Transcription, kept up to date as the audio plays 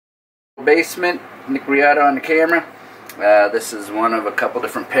Basement, Nick Riata on the camera. This is one of a couple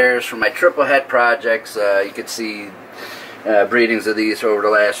different pairs from my triple het projects. You can see breedings of these over the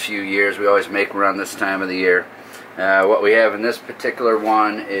last few years. We always make around this time of the year. What we have in this particular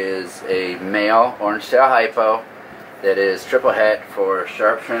one is a male orange-tail hypo that is triple het for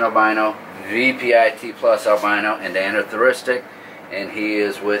Sharp Train Albino, VPI T Albino and Anerythristic, and he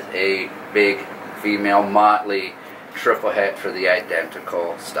is with a big female Motley triple het for the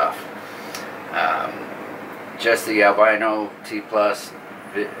identical stuff. Just the albino T plus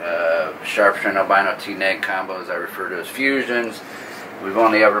Sharp Train Albino T neg combos I refer to as fusions. We've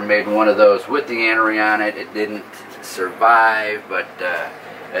only ever made one of those with the anery on it. It didn't survive, but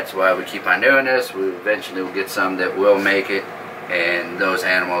that's why we keep on doing this. We eventually will get some that will make it, and those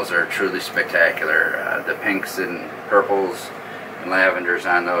animals are truly spectacular. The pinks and purples and lavenders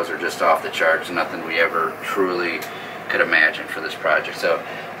on those are just off the charts. Nothing we ever truly could imagine for this project. So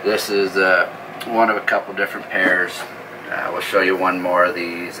this is one of a couple different pairs. We'll show you one more of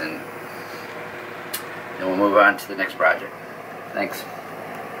these, and then we'll move on to the next project. Thanks.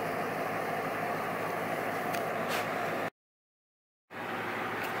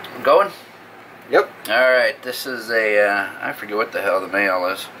 Going? Yep. Alright, this is a, I forget what the hell the male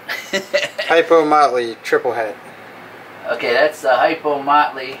is. Hypo Motley triple het. Okay, that's the Hypo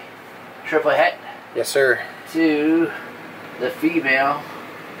Motley triple het. Yes, sir. To the female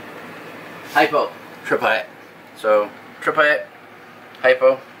Hypo triple het. So, triple het,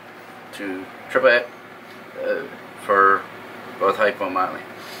 Hypo to triple het for both Hypo Motley.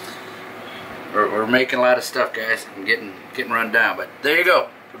 We're making a lot of stuff, guys. I'm getting run down, but there you go.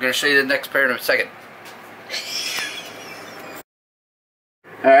 We're going to show you the next pair in a second.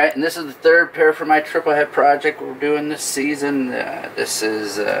 Alright, and this is the third pair for my triple het project we're doing this season. This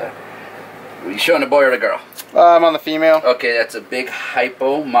is, are you showing the boy or the girl? I'm on the female. Okay, that's a big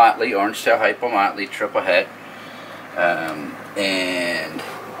Hypo Motley, orange tail Hypo Motley triple het. And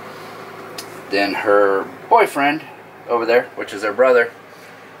then her boyfriend over there, which is her brother,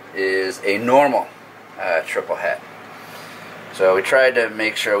 is a normal triple het. So we tried to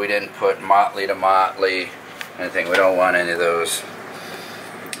make sure we didn't put Motley to Motley, anything. We don't want any of those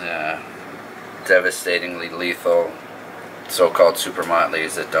devastatingly lethal so-called super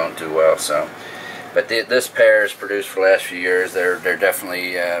Motleys that don't do well. So, but this pair is produced for the last few years. They're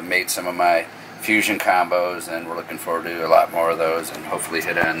definitely made some of my fusion combos, and we're looking forward to a lot more of those, and hopefully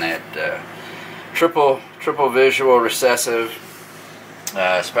hit on that triple visual recessive,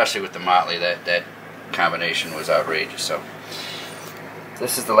 especially with the Motley. That combination was outrageous. So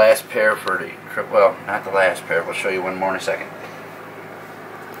this is the last pair for the triple. Well, not the last pair. We'll show you one more in a second.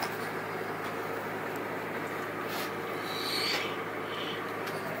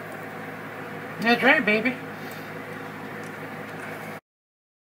 That's right, baby.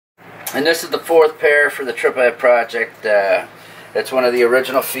 And this is the fourth pair for the triple het project. It's one of the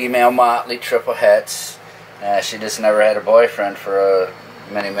original female Motley triple hets. She just never had a boyfriend for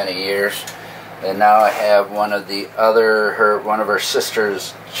many years, and now I have one of her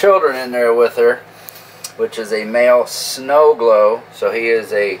sister's children in there with her, which is a male Snow Glow. So he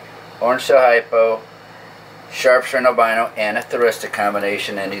is a orange tail hypo, Sharp Train Albino, Anerythristic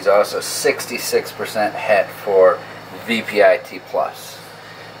combination, and he's also 66% het for VPI T plus.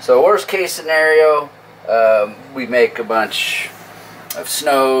 So worst case scenario, we make a bunch of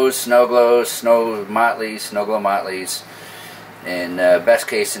snows, snow glows, snow motleys, snow glow motleys, and best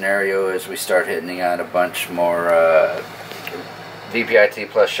case scenario is we start hitting on a bunch more VPI T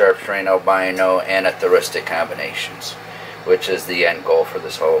plus Sharp Train Albino Anerythristic combinations, which is the end goal for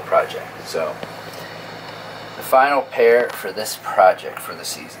this whole project. So the final pair for this project for the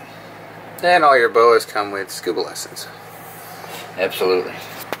season. And all your boas come with scuba lessons. Absolutely.